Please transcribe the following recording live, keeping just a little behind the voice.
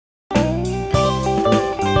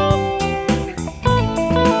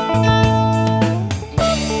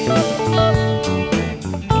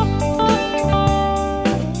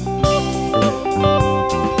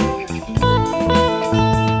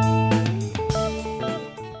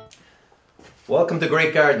Welcome to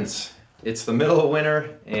Great Gardens. It's the middle of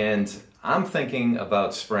winter and I'm thinking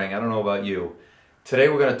about spring. I don't know about you. Today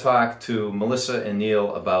we're going to talk to Melissa and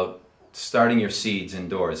Neil about starting your seeds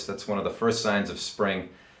indoors. That's one of the first signs of spring, and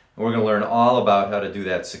we're going to learn all about how to do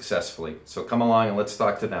that successfully. So come along and let's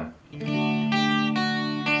talk to them.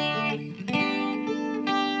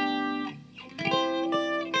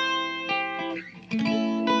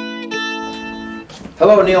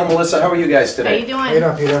 Hello Neil, Melissa, how are you guys today? How you doing? How you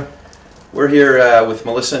doing, Peter? We're here with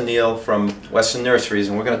Melissa and Neil from Weston Nurseries,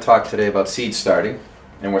 and we're going to talk today about seed starting.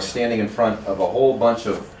 And we're standing in front of a whole bunch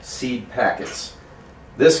of seed packets.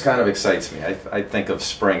 This kind of excites me. I think of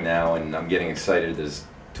spring now, and I'm getting excited. There's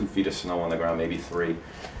 2 feet of snow on the ground, maybe 3.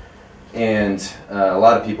 And a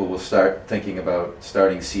lot of people will start thinking about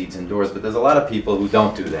starting seeds indoors, but there's a lot of people who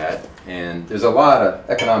don't do that. And there's a lot of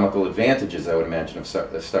economical advantages, I would imagine,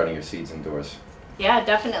 of starting your seeds indoors. Yeah,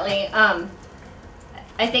 definitely.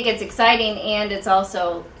 I think it's exciting, and it's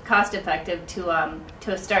also cost effective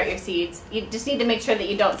to start your seeds. You just need to make sure that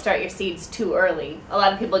you don't start your seeds too early. A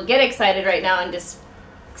lot of people get excited right now and just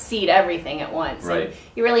seed everything at once. Right. And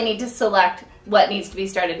you really need to select what needs to be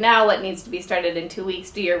started now, what needs to be started in 2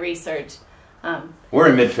 weeks. Do your research. We're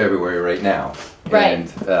in mid-February right now. Right.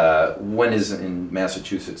 And when is in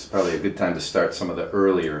Massachusetts probably a good time to start some of the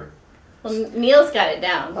earlier? Well, Neil's got it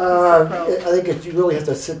down. I think you really have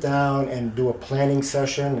to sit down and do a planning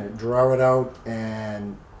session and draw it out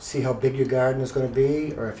and see how big your garden is going to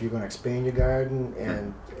be, or if you're going to expand your garden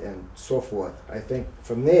and so forth. I think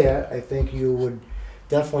from there, I think you would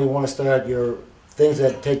definitely want to start your things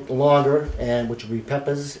that take longer, and which would be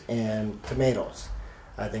peppers and tomatoes.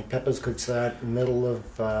 I think peppers could start middle of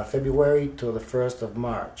February till the 1st of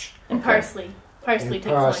March. And parsley. Parsley takes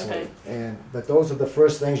a long time. But those are the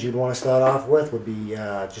first things you'd want to start off with, would be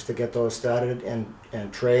just to get those started,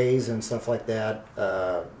 and trays and stuff like that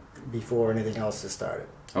before anything else is started.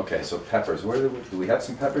 Okay, so peppers. Where do we have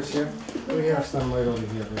some peppers here? We have some right over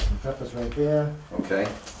here. There's some peppers right there. Okay.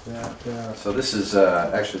 So this is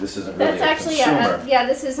this isn't really That's actually consumer. yeah.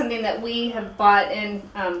 This is something that we have bought in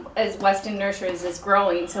as Weston Nurseries is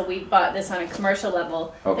growing. So we bought this on a commercial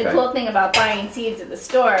level. Okay. The cool thing about buying seeds at the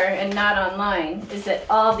store and not online is that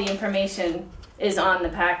all the information is on the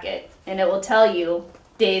packet, and it will tell you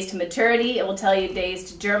days to maturity. It will tell you days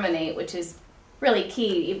to germinate, which is really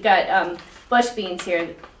key. You've got bush beans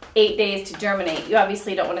here, 8 days to germinate. You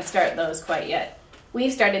obviously don't want to start those quite yet.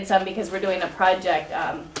 We've started some because we're doing a project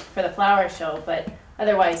for the flower show, but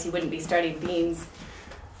otherwise you wouldn't be starting beans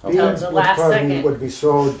until the last second. Would be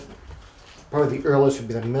sowed, probably the earliest would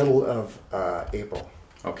be the middle of April.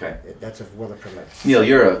 Okay. That's if weather permits. Neil,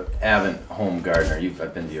 you're an avid home gardener.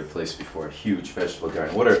 I've been to your place before. A huge vegetable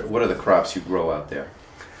garden. What are the crops you grow out there?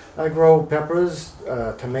 I grow peppers,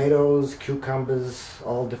 tomatoes, cucumbers,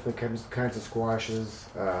 all different kinds of squashes,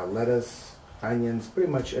 lettuce, onions,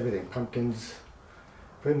 pretty much everything, pumpkins,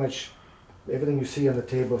 pretty much everything you see on the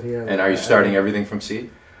table here. And are you starting everything from seed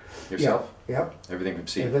yourself? Yeah. Yep. Everything from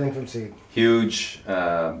seed? Everything from seed. Huge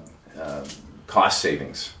cost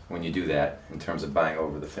savings when you do that in terms of buying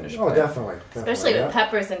over the finished plant. Definitely. Especially with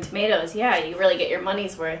peppers and tomatoes, yeah, you really get your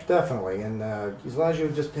money's worth. Definitely, and as long as you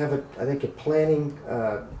just have I think a planning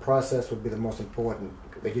process would be the most important.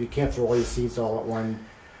 Like, you can't throw all your seeds all at one.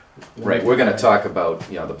 Right, we're going to talk about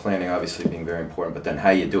the planning obviously being very important, but then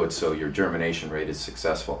how you do it so your germination rate is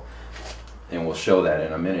successful. And we'll show that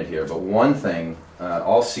in a minute here. But one thing,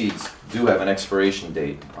 all seeds do have an expiration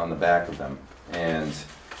date on the back of them. And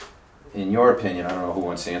in your opinion, I don't know who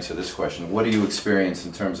wants to answer this question, what do you experience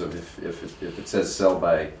in terms of if it says sell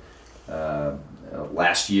by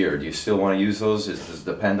last year, do you still want to use those? Does it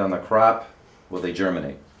depend on the crop? Will they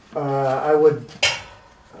germinate? I'm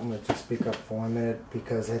going to just speak up for 1 minute,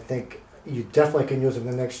 because I think you definitely can use them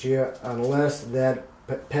the next year unless that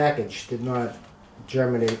package did not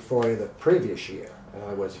germinate for you the previous year. In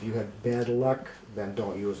other words, if you had bad luck, then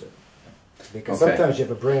don't use it. Because sometimes you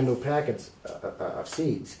have a brand new packet of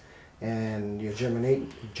seeds, and your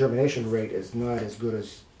germination rate is not as good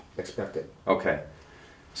as expected. Okay.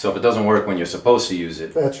 So if it doesn't work when you're supposed to use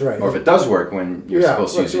it, that's right. Or if it does work when you're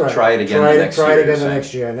supposed to use it, right. try it again the next year. Try it again the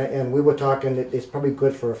next year, and we were talking that it's probably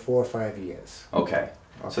good for 4 or 5 years. Okay.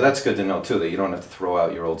 So that's good to know too, that you don't have to throw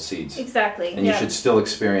out your old seeds. Exactly. And you should still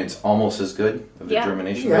experience almost as good of the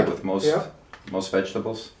germination rate with most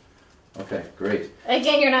vegetables. Okay, great.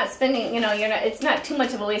 Again, you're not spending, it's not too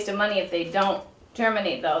much of a waste of money if they don't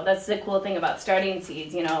germinate, though. That's the cool thing about starting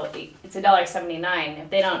seeds. It's $1.79. If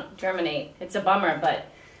they don't germinate, it's a bummer, but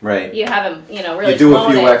right. You haven't, really you do a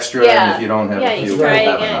few it. extra, and if you don't have a few, you try you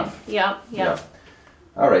have again. enough. Yeah.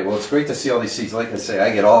 All right, well, it's great to see all these seeds. Like I say,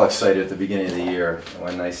 I get all excited at the beginning of the year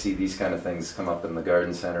when I see these kind of things come up in the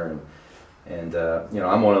garden center. And you know,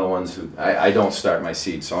 I'm one of the ones who, I don't start my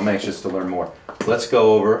seeds, so I'm anxious to learn more. Let's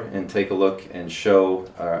go over and take a look and show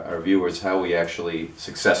our viewers how we actually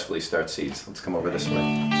successfully start seeds. Let's come over this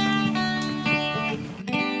way.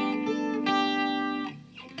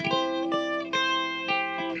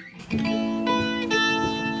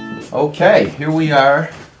 Okay, here we are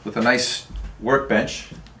with a nice workbench.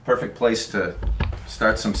 Perfect place to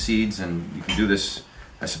start some seeds, and you can do this.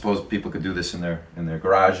 I suppose people could do this in their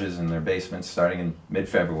garages, in their basements, starting in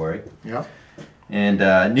mid-February. Yeah. And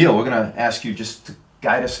Neil, we're going to ask you just to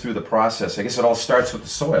guide us through the process. I guess it all starts with the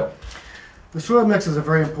soil. The soil mixes are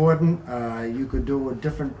very important. You could do it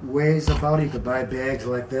different ways about it. You could buy bags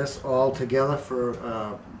like this all together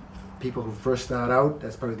for people who first start out.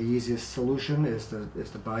 That's probably the easiest solution is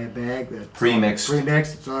to buy a bag that's Pre-mixed.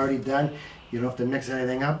 Pre-mixed. It's already done. You don't have to mix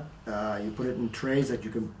anything up. You put it in trays that you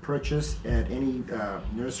can purchase at any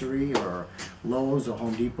nursery or Lowe's or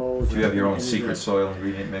Home Depot. Do you have your own secret soil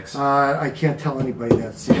ingredient mix? I can't tell anybody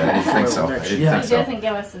that secret I didn't think soil so. mix. I didn't Yeah. think He so. doesn't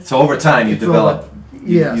give us a So over time, you It's develop.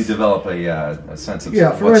 Yes. You develop a sense of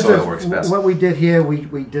Yeah, for what soil instance, works best. what we did here,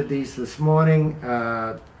 we did these this morning.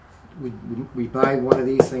 We buy one of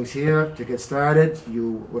these things here to get started.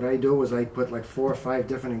 What I do is I put like 4 or 5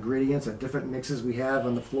 different ingredients of different mixes we have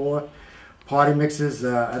on the floor. Potting mixes,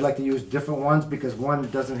 I'd like to use different ones because one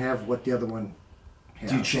doesn't have what the other one has.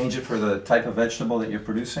 Do you change it for the type of vegetable that you're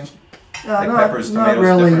producing? Not, peppers, not tomatoes,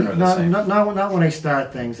 really. different or the same? Not when I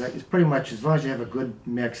start things. It's pretty much as long as you have a good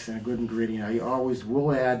mix and a good ingredient. I always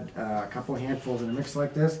will add a couple handfuls in a mix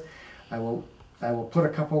like this. I will put a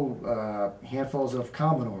couple handfuls of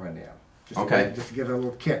cow manure in there. Just to give it a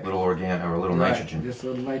little kick. A little organic or a little Right, nitrogen. Just a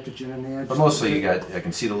little nitrogen in there. But mostly you got, I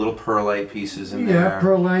can see the little perlite pieces in there. Yeah,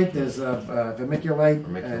 perlite. There's vermiculite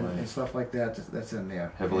Vermiculite. and stuff like that. That's in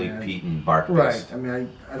there. Heavily And- peat and bark Right. based. I mean,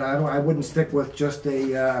 I wouldn't stick with just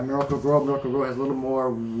a Miracle Grow. Miracle Grow has a little more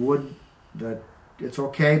wood. That it's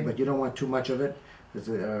okay, but you don't want too much of it. There's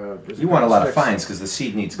You want a lot of sticks. fines because the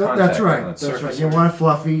seed needs But contact that's on right. the That's surface. right. You want it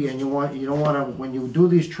fluffy, and you don't want to. When you do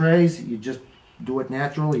these trays, you just do it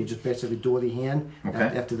naturally. You just basically do it with your hand.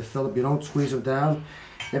 Okay. After the fill-up, you don't squeeze them down.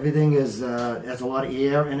 Everything has a lot of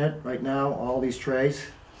air in it right now. All these trays,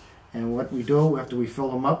 and what we do after we fill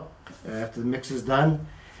them up, after the mix is done.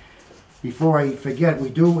 Before I forget, we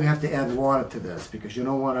have to add water to this because you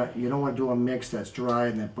don't want to do a mix that's dry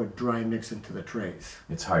and then put dry mix into the trays.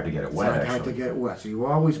 It's hard to get it It's wet, hard to actually. get it wet. So you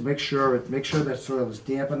always make sure that soil is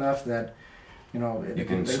damp enough that You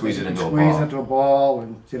can squeeze it into a squeeze ball. into a ball,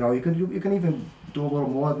 and you can even do a little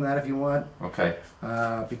more than that if you want. Okay.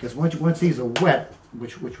 Because once these are wet,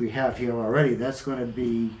 which we have here already, that's going to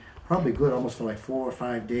be probably good almost for like 4 or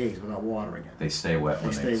 5 days without watering it. They stay wet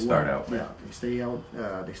when they stay start wet. out. Yeah, they stay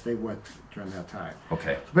out. They stay wet during that time.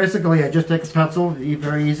 Okay. So basically, I just take a pencil.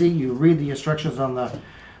 Very easy. You read the instructions on the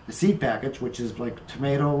seed package, which is like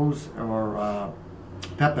tomatoes or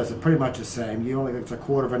peppers are pretty much the same. It's a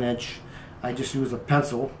 1/4 of an inch. I just use a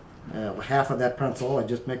pencil, half of that pencil. I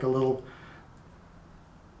just make a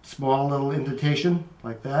small little indentation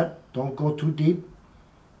like that. Don't go too deep.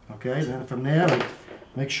 Okay, then from there,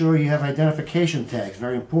 make sure you have identification tags.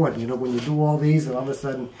 Very important. When you do all these and all of a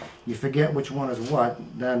sudden you forget which one is what,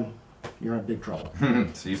 then you're in big trouble.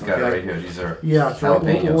 So you've got it Okay. right here. These are Yeah, so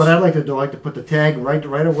jalapenos. what I like to do, I like to put the tag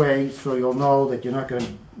right away so you'll know that you're not going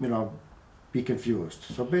to, be confused.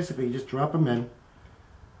 So basically, you just drop them in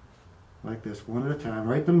like this, one at a time,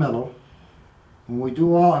 right in the middle. When we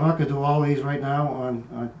do I'm not going to do all these right now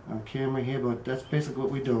on camera here, but that's basically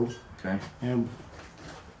what we do. Okay. And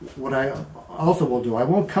what I also will do, I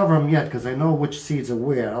won't cover them yet because I know which seeds are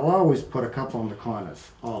where. I'll always put a couple in the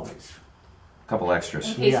corners, always. A couple extras.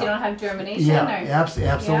 in case Yeah. you don't have germination. Yeah, or,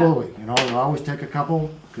 absolutely. I'll always take a couple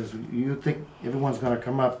because you think everyone's going to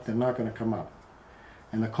come up, they're not going to come up.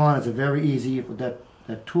 And the corners are very easy. With that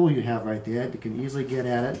tool you have right there, you can easily get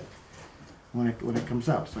at it when it comes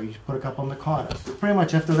up. So you put a couple in the corners. So pretty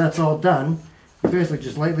much after that's all done, you basically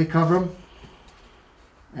just lightly cover them,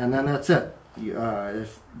 and then that's it.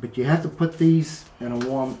 But you have to put these in a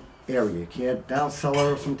warm area. You can't down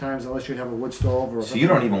cellar sometimes unless you have a wood stove or So you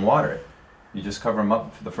don't even water it. You just cover them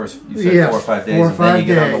up for the first, you said Yes, 4 or 5 days, 4 or and then you 5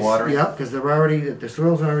 get on the days. water? Yeah, because the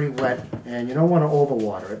soil's already wet, and you don't want to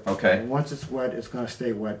overwater it. Okay. And once it's wet, it's going to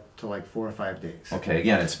stay wet till like 4 or 5 days. Okay,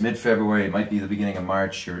 again, it's mid-February, it might be the beginning of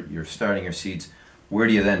March, you're starting your seeds. Where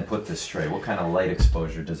do you then put this tray? What kind of light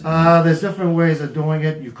exposure does it need? There's different ways of doing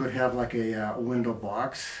it. You could have like a window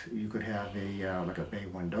box. You could have like a bay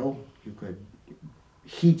window. You could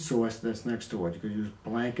heat source that's next to it. You could use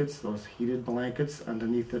blankets, those heated blankets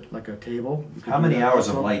underneath it, like a table. You could How do many that hours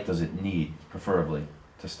of also. light does it need, preferably,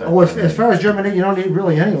 to start? Oh, as far as germinating, you don't need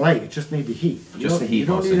really any light. You just need the heat. You Just don't- the heat You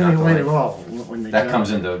don't mostly, need not any the light light. at all when they That comes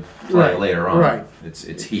germinate. into play Right, later on. right. It's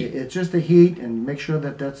heat. It's just the heat, and make sure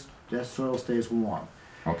that that soil stays warm.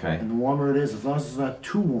 Okay. And the warmer it is, as long as it's not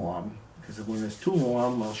too warm, because when it's too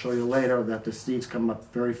warm, I'll show you later that the seeds come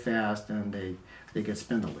up very fast and they get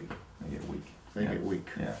spindly. They get weak. They Yeah. get weak.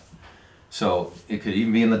 Yeah. So it could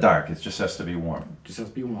even be in the dark. It just has to be warm. Just has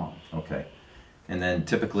to be warm. Okay. And then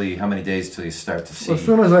typically, how many days till you start to see? Well,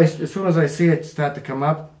 as soon as I see it start to come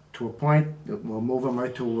up to a point, we'll move them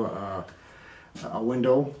right to a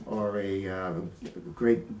window or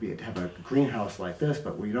have a greenhouse like this,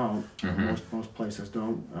 but we don't. Mhm. Most places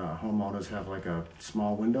don't. Homeowners have like a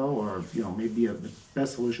small window, or maybe the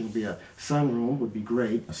best solution would be a sunroom. Would be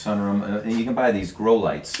great. A sunroom, and you can buy these grow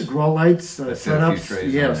lights. The grow lights, That fit a few setups, trays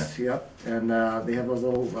in yes, yep, and they have those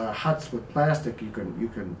little huts with plastic you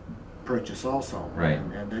can purchase also, Right.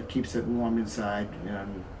 and that keeps it warm inside,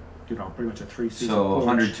 and pretty much a 3-season So porch.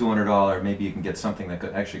 $100, $200, maybe you can get something that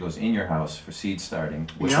actually goes in your house for seed starting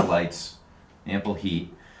with Yep. the lights, ample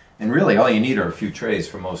heat. And really, all you need are a few trays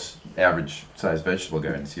for most average-sized vegetable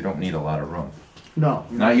gardens. You don't need a lot of room. No,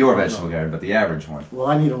 Not your no. vegetable garden, but the average one. Well,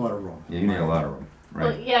 I need a lot of room. Yeah, you need a lot of room, Well,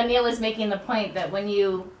 right? yeah, Neil is making the point that when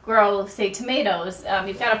you grow, say, tomatoes,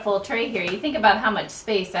 you've got a full tray here. You think about how much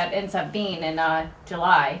space that ends up being in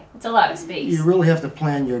July. It's a lot of space. You really have to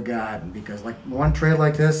plan your garden, because like one tray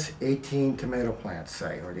like this, 18 tomato plants,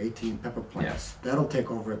 say, or 18 pepper plants. That'll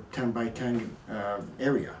take over a 10 by 10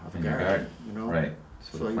 area of a In your garden. garden, right.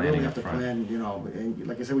 So So the you planning really up have to front. plan, and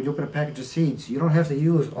like I said, when you open a package of seeds, you don't have to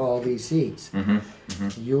use all these seeds.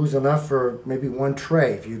 Mm-hmm. Use enough for maybe one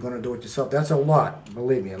tray if you're going to do it yourself. That's a lot,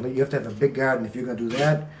 believe me. You have to have a big garden if you're going to do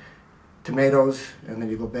that. Tomatoes, and then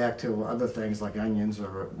you go back to other things like onions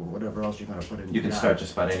or whatever else you're going to put in You your can garden. start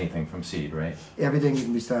just about anything from seed, right? Everything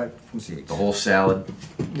can be started from seeds. The whole salad,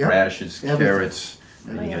 Yep. radishes, Everything. carrots,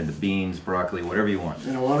 and you Oh, get yeah. into beans, broccoli, whatever you want.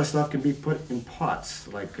 And a lot of stuff can be put in pots.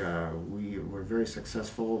 Like we were very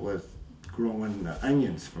successful with growing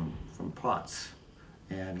onions from pots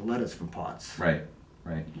and lettuce from pots. Right,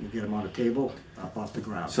 right. You get them on a table, up off the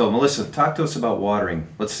ground. So, Melissa, talk to us about watering.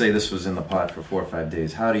 Let's say this was in the pot for 4 or 5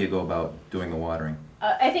 days. How do you go about doing the watering?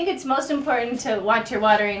 I think it's most important to watch your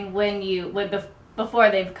watering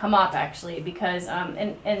before they've come up, actually, because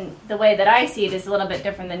and the way that I see it is a little bit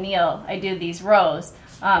different than Neil. I do these rows.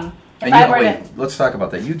 If And I were wait, let's talk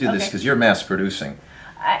about that. You do this Okay. because you're mass producing.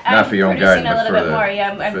 I'm not for your own producing garden, a but little for bit the- more.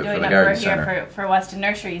 Yeah, I'm for doing the it garden for center. here for Weston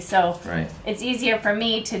Nursery. So Right. it's easier for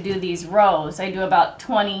me to do these rows. I do about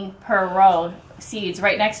 20 per row seeds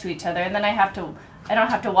right next to each other, and then I don't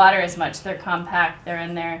have to water as much. They're compact. They're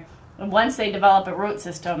in there. And once they develop a root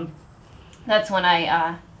system, that's when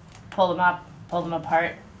I pull them up, pull them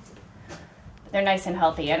apart. They're nice and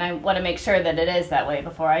healthy, and I want to make sure that it is that way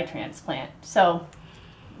before I transplant. So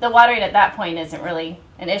the watering at that point isn't really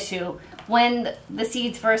an issue. When the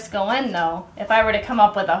seeds first go in, though, if I were to come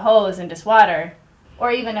up with a hose and just water,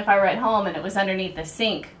 or even if I were at home and it was underneath the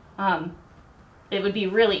sink, it would be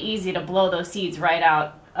really easy to blow those seeds right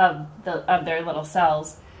out of their little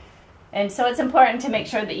cells. And so it's important to make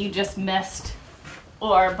sure that you just mist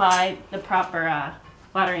or buy the proper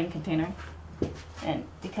watering container. And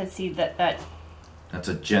because see That's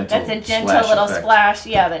a gentle little effect. splash,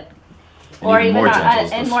 yeah, that And or even even more gentle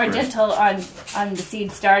is and the more spray. gentle on the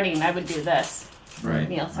seed starting. I would do this, Right.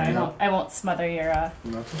 Neil. So Yeah. I won't smother your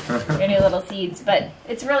That's your new little seeds. But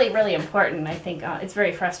it's really important. I think it's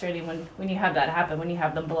very frustrating when you have that happen, when you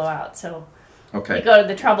have them blow out. So you Okay. go to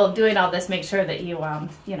the trouble of doing all this. Make sure that you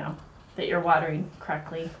that you're watering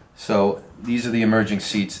correctly. So these are the emerging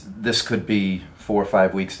seeds. This could be 4 or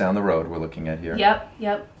 5 weeks down the road. We're looking at here.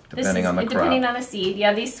 Yep. Depending on the crop. Depending on the seed.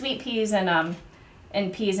 Yeah, these sweet peas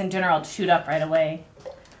and peas in general shoot up right away.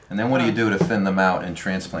 And then what do you do to thin them out and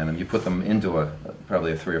transplant them? You put them into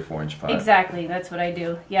probably a 3 or 4 inch pot. Exactly. That's what I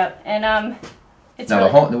do. Yep. And it's Now,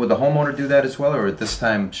 really, would the homeowner do that as well, or at this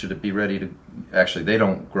time should it be ready to? Actually, they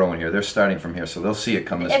don't grow in here. They're starting from here, so they'll see it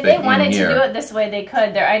come this if big they wanted in to here. do it this way, they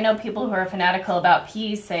could. I know people who are fanatical about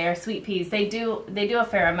peas, say, or sweet peas. They do a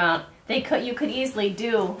fair amount. You could easily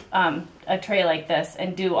do a tray like this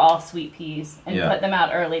and do all sweet peas and Yeah. put them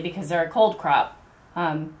out early because they're a cold crop.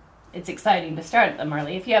 It's exciting to start them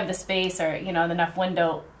early if you have the space or enough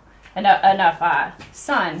window, enough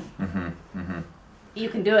sun. You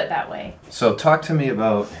can do it that way. So talk to me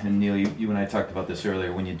about, and Neil, you and I talked about this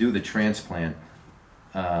earlier. When you do the transplant,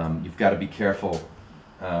 you've got to be careful.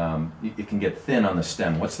 It can get thin on the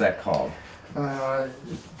stem. What's that called?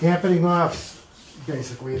 dampening off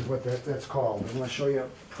basically is what that's called. I'm gonna show you a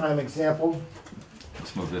prime example.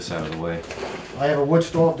 Let's move this out of the way. I have a wood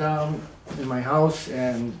stove down in my house,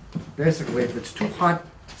 and basically if it's too hot,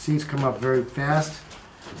 seeds come up very fast.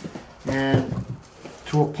 And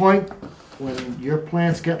to a point, when your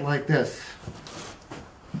plants get like this,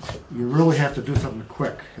 you really have to do something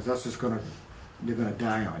quick, because that's just they're gonna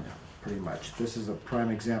die on you, pretty much. This is a prime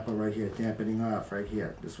example right here, dampening off right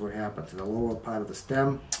here. This is what happens. The lower part of the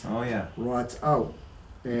stem Oh yeah. rots out.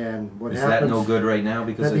 And what Is happens... that no good right now?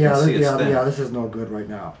 Because I yeah, can see it's thin. yeah, this is no good right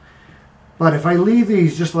now. But if I leave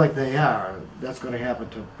these just like they are, that's going to happen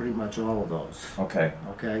to pretty much all of those. Okay.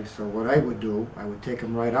 Okay, so what I would do, I would take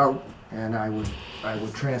them right out, and I would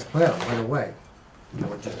transplant them right away. You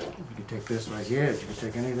know, just, you can take this right here, you can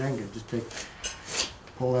take anything, you just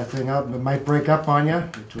pull that thing out, and it might break up on you,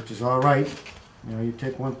 which is all right. You know, you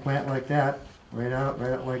take one plant like that, right out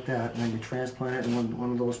like that, and then you transplant it in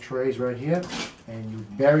one of those trays right here, and you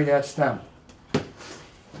bury that stem.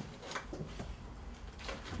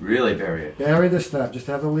 Really bury it. Bury the stem, just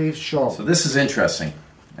have the leaves show. So this is interesting.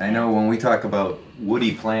 I know when we talk about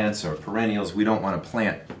woody plants or perennials, we don't want to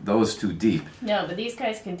plant those too deep. No, but these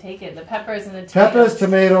guys can take it. The peppers and the Peppers,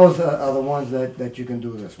 tomatoes are the ones that you can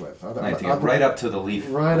do this with. Like to get right up to the leaf.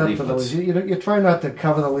 Right up to the leaflets. leaves. You try not to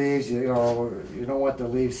cover the leaves. You don't want the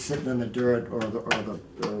leaves sitting in the dirt or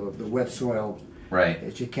the wet soil Right.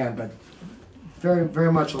 as you can. But very,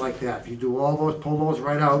 very much like that. If you do all those, pull those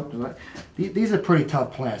right out. These are pretty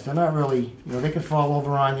tough plants. They're not really, they can fall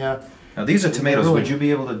over on you. Now these are tomatoes. Really- Would you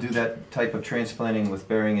be able to do that type of transplanting with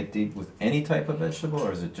burying it deep with any type of vegetable,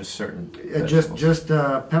 or is it just certain vegetables? Just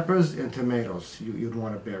peppers and tomatoes. You'd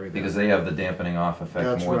want to bury them. Because they have the dampening off effect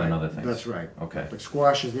That's more right. than other things. That's right. Okay. Like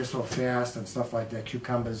squashes, they're so fast and stuff like that.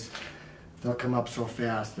 Cucumbers, they'll come up so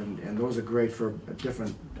fast, and those are great for a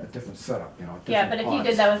different setup. Yeah, but different if you pots.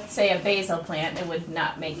 did that with, say, a basil plant, it would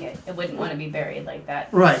not make it. It wouldn't want to be buried like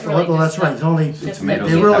that. Right. It's really Well, that's just right. It's only just tomatoes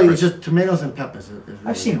they and really peppers. just tomatoes and peppers. Is I've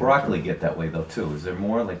really seen important. broccoli get that way though too. Is there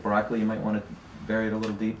more like broccoli you might want to bury it a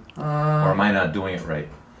little deep, or Uh, am I not doing it right?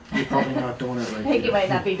 you're probably not doing it I right. think you might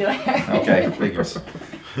not be doing it. Okay, figures.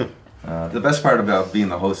 The best part about being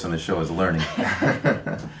the host on the show is learning.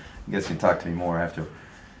 I guess you can talk to me more after.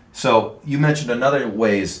 So you mentioned another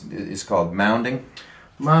way is called mounding.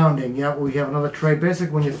 Mounding. Yeah, we have another tray.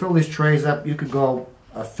 Basically, when you fill these trays up, you could go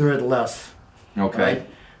a third less. Okay.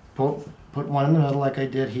 Right? Put one in the middle like I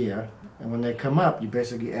did here, and when they come up, you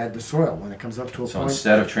basically add the soil. When it comes up to a So point,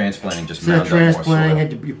 instead of transplanting, just instead mound of up more transplanting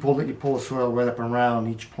soil. it, you pull the soil right up around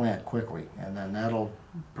each plant quickly, and then that'll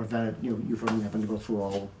prevent it, you from having to go through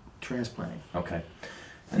all transplanting. Okay.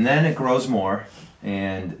 And then it grows more,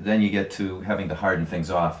 and then you get to having to harden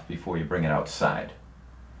things off before you bring it outside.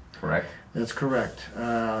 Correct? That's correct.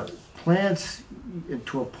 Plants,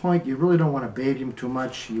 to a point, you really don't want to baby them too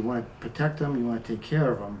much. You want to protect them, you want to take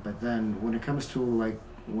care of them, but then when it comes to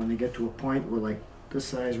when they get to a point where like this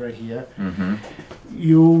size right here, Mm-hmm.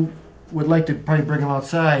 you would like to probably bring them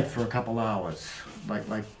outside for a couple hours,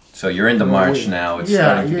 like. So you're into March now. It's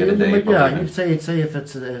starting to get into April. Yeah, even. you'd say if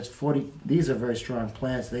it's 40, these are very strong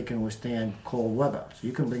plants. They can withstand cold weather, so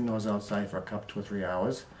you can bring those outside for a couple, 2 or 3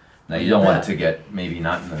 hours. Now you don't want it to get maybe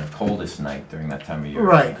not in the coldest night during that time of year.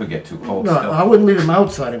 Right. It could get too cold No, still. I wouldn't leave them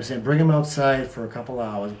outside. I'm saying bring them outside for a couple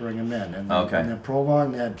hours, bring them in, and, Okay. and then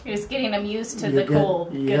prolong that. You're just getting them used to You the get-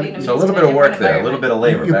 cold. you Getting get- them So a used little to bit of work different there, a little bit of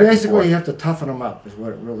environment. labor You back and basically forth have to toughen them up, is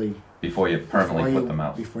what it really. before you permanently put them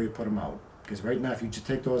out. Before you put them out, because right now, if you just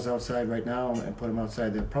take those outside right now and put them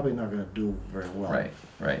outside, they're probably not going to do very well. Right,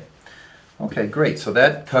 right. Okay, great. So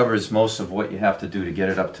that covers most of what you have to do to get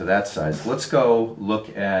it up to that size. Let's go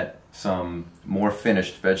look at some more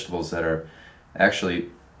finished vegetables that are actually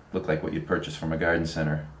look like what you'd purchase from a garden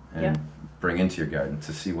center and Yeah. bring into your garden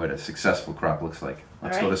to see what a successful crop looks like.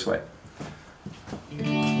 Let's All go right. this way.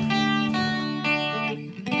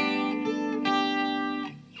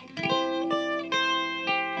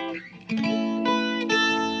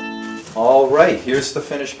 All right, here's the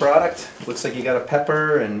finished product. Looks like you got a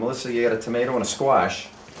pepper, and Melissa, you got a tomato and a squash.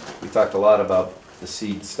 We talked a lot about the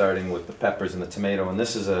seed starting with the peppers and the tomato, and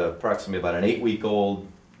this is approximately about an 8-week-old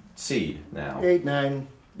seed now. 8, 9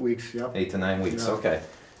 weeks, yep. 8 to 9 weeks, Yeah. okay.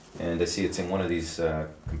 And I see it's in one of these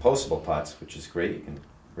compostable pots, which is great. You can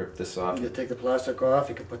rip this off. You take the plastic off,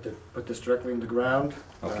 you can put this directly in the ground.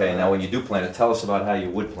 Okay, now when you do plant it, tell us about how you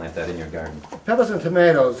would plant that in your garden. Peppers and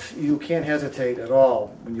tomatoes, you can't hesitate at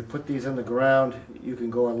all. When you put these in the ground, you can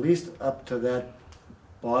go at least up to that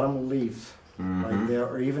bottom leaf, right Mhm. there,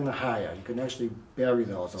 or even higher. You can actually bury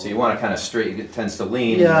those. So you want to kind of straight, it tends to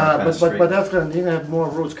lean. and you wanna Yeah, kinda but straighten. that's gonna, you're gonna have more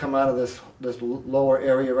roots come out of this lower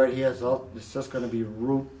area right here. So it's just gonna be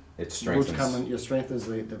root it Roots strengthens. coming, your strengthens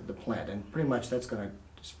the plant, and pretty much that's going to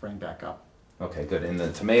spring back up. Okay, good. And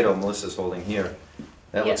the tomato Melissa's holding here,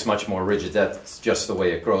 that Yeah. looks much more rigid. That's just the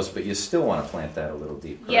way it grows, but you still want to plant that a little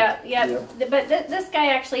deep, correct? Yeah. But this guy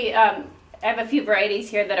actually, I have a few varieties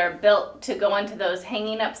here that are built to go into those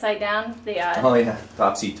hanging upside down. Oh yeah,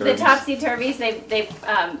 topsy-turvy. The topsy-turvies,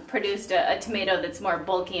 they've produced a tomato that's more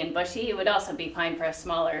bulky and bushy. It would also be fine for a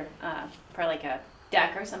smaller, for like a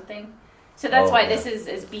deck or something. So that's why this is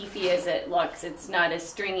as beefy as it looks. It's not as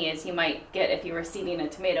stringy as you might get if you were seeding a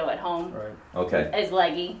tomato at home. Right. Okay, As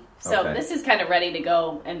leggy. So Okay. this is kind of ready to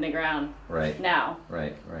go in the ground right, now.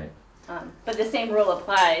 right. But the same rule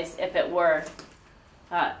applies if it were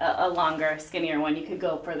a longer, skinnier one. You could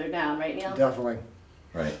go further down, right, Neil? Definitely.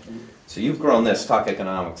 Right. So you've grown this, talk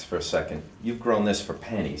economics for a second. You've grown this for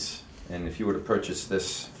pennies. And if you were to purchase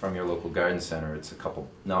this from your local garden center, it's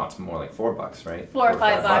it's more like $4, right? $4 or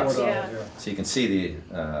 $5, $4, yeah. So you can see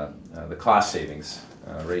the cost savings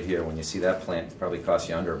right here. When you see that plant, it probably cost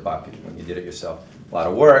you under $1 when you did it yourself. A lot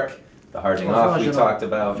of work, the hardening Well, as long off as we you're talked not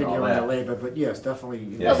about, and figuring all out that. labor, but yes, definitely.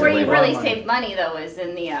 Yeah, But where you labor. really Money. save money, though, is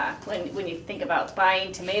in the when you think about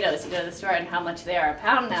buying tomatoes. You go to the store and how much they are a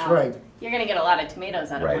pound now. That's right. You're going to get a lot of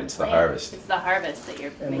tomatoes out of Right, one it's the plant. harvest. It's the harvest that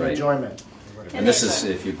you're And making. the Right. enjoyment. And this is,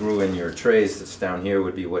 if you grew in your trays, that's down here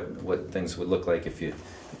would be what things would look like if you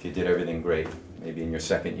did everything great. Maybe in your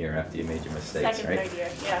second year after you made your mistakes, Second, right? third year,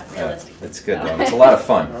 yeah, Yeah, realistically. that's good though. It's a lot of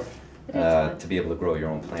fun It is fun. to be able to grow your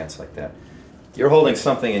own plants like that. You're holding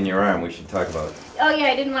something in your arm we should talk about. Oh yeah,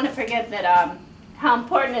 I didn't want to forget that how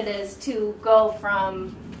important it is to go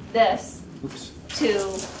from this Oops.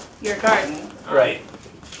 to your garden. Right.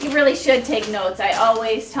 You really should take notes. I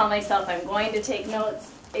always tell myself I'm going to take notes.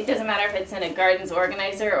 It doesn't matter if it's in a gardens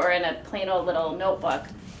organizer or in a plain old little notebook.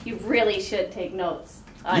 You really should take notes.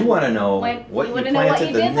 You want to know When- what you wanna know what planted,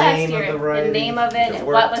 you the did last name year, of the variety, the name of it, if and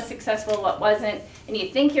worked. what was successful, what wasn't, and you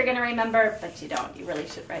think you're going to remember, but you don't. You really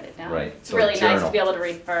should write it down. Right, It's so really nice journal. to be able to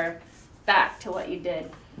refer back to what you did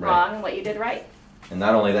Right. wrong and what you did right. And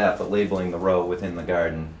not only that, but labeling the row within the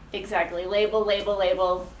garden. Exactly. Label,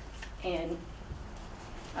 and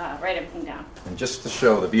write everything down. And just to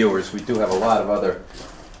show the viewers, we do have a lot of other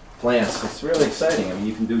plants. It's really exciting. I mean,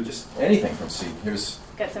 you can do just anything from seed. Here's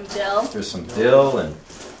Got some dill, some dill and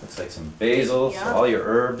looks like some basil, so Yeah. all your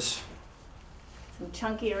herbs. some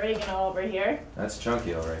chunky oregano over here. That's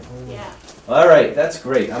chunky, all right. Yeah. All right, that's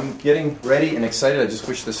great. I'm getting ready and excited. I just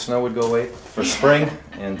wish the snow would go away for spring.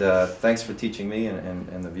 And thanks for teaching me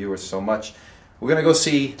and the viewers so much. We're gonna go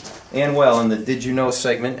see Ann Well in the Did You Know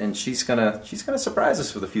segment, and she's gonna surprise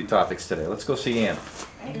us with a few topics today. Let's go see Ann.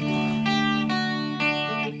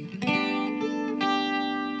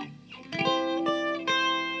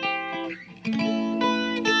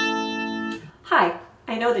 Hi,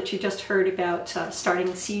 I know that you just heard about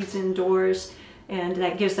starting seeds indoors, and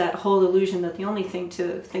that gives that whole illusion that the only thing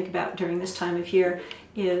to think about during this time of year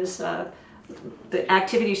is the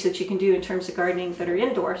activities that you can do in terms of gardening that are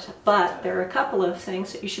indoors. But there are a couple of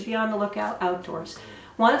things that you should be on the lookout outdoors.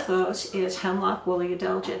 One of those is hemlock woolly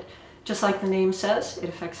adelgid. Just like the name says, it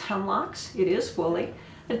affects hemlocks. It is woolly.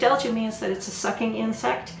 Adelgid means that it's a sucking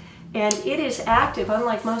insect, and it is active,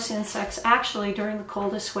 unlike most insects, actually during the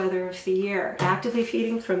coldest weather of the year. Actively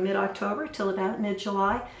feeding from mid-October till about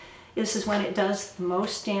mid-July. This is when it does the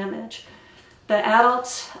most damage. The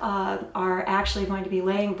adults are actually going to be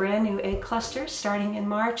laying brand new egg clusters starting in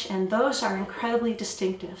March, and those are incredibly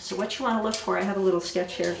distinctive. So what you want to look for, I have a little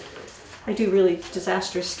sketch here. I do really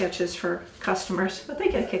disastrous sketches for customers, but they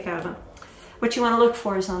get a kick out of them. What you want to look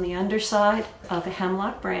for is on the underside of a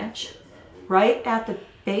hemlock branch, right at the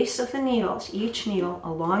base of the needles, each needle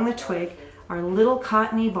along the twig, are little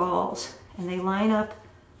cottony balls, and they line up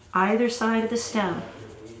either side of the stem,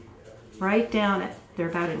 right down it. They're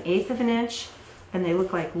about 1/8 of an inch, and they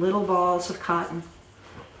look like little balls of cotton.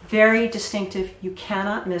 Very distinctive. You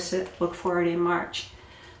cannot miss it. Look for it in March.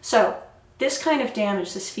 So this kind of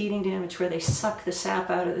damage, this feeding damage where they suck the sap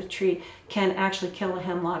out of the tree, can actually kill a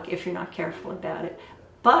hemlock if you're not careful about it.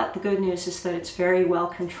 But the good news is that it's very well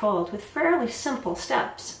controlled with fairly simple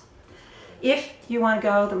steps. If you want to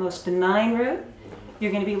go the most benign route,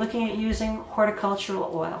 you're going to be looking at using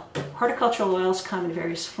horticultural oil. Horticultural oils come in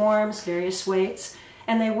various forms, various weights,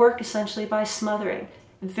 and they work essentially by smothering.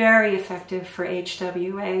 Very effective for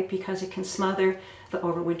HWA because it can smother the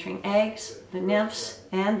overwintering eggs, the nymphs,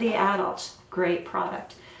 and the adults. Great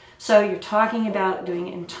product. So you're talking about doing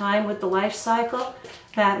it in time with the life cycle.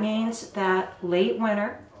 That means that late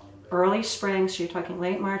winter, early spring, so you're talking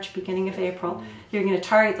late March, beginning of April, you're going to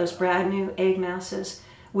target those brand new egg masses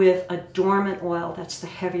with a dormant oil. That's the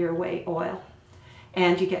heavier weight oil.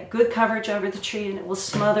 and you get good coverage over the tree, and it will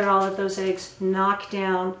smother all of those eggs, knock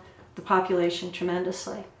down the population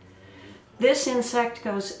tremendously. This insect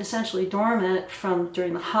goes essentially dormant from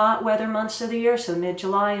during the hot weather months of the year, so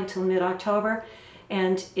mid-July until mid-October,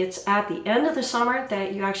 and it's at the end of the summer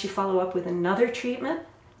that you actually follow up with another treatment.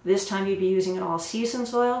 This time you'd be using an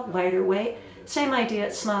all-seasons oil, lighter weight. Same idea,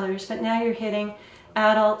 it smothers, but now you're hitting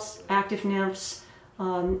adults, active nymphs,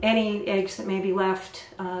 any eggs that may be left,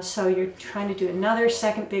 so you're trying to do another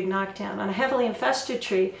second big knockdown. On a heavily infested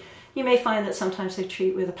tree, you may find that sometimes they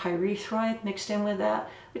treat with a pyrethroid mixed in with that,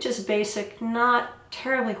 which is a basic, not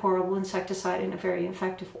terribly horrible insecticide and a very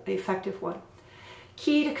effective one.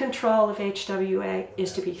 Key to control of HWA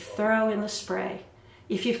is to be thorough in the spray.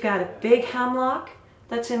 If you've got a big hemlock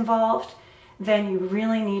that's involved, then you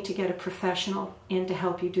really need to get a professional in to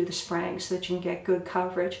help you do the spraying so that you can get good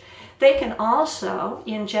coverage. They can also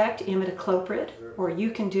inject imidacloprid, or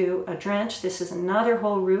you can do a drench. This is another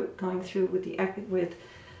whole route going through with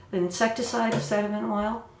an insecticide, sediment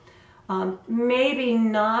oil. Maybe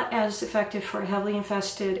not as effective for a heavily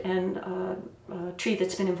infested and tree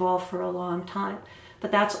that's been involved for a long time.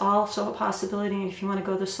 But that's also a possibility. And if you want to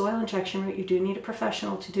go the soil injection route, you do need a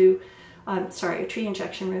professional to do, a tree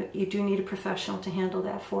injection route, you do need a professional to handle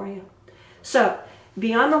that for you. So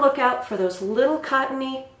be on the lookout for those little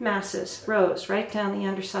cottony masses, rows, right down the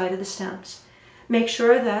underside of the stems. Make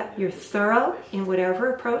sure that you're thorough in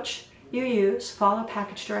whatever approach you use. Follow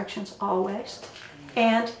package directions always.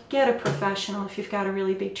 And get a professional if you've got a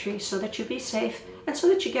really big tree so that you be safe and so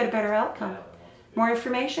that you get a better outcome. More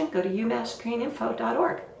information, go to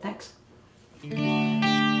umassgreeninfo.org. Thanks.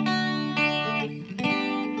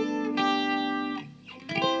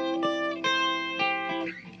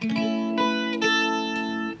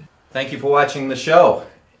 Thank you for watching the show.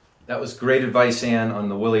 That was great advice, Ann, on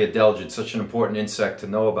the Willia delgid, such an important insect to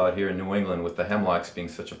know about here in New England with the hemlocks being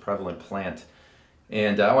such a prevalent plant.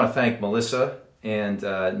 And I want to thank Melissa and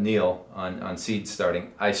Neil on seed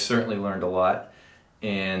starting. I certainly learned a lot,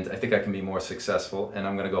 and I think I can be more successful, and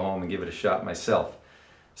I'm going to go home and give it a shot myself.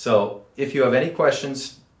 So if you have any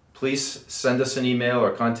questions, please send us an email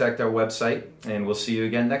or contact our website, and we'll see you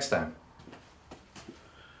again next time.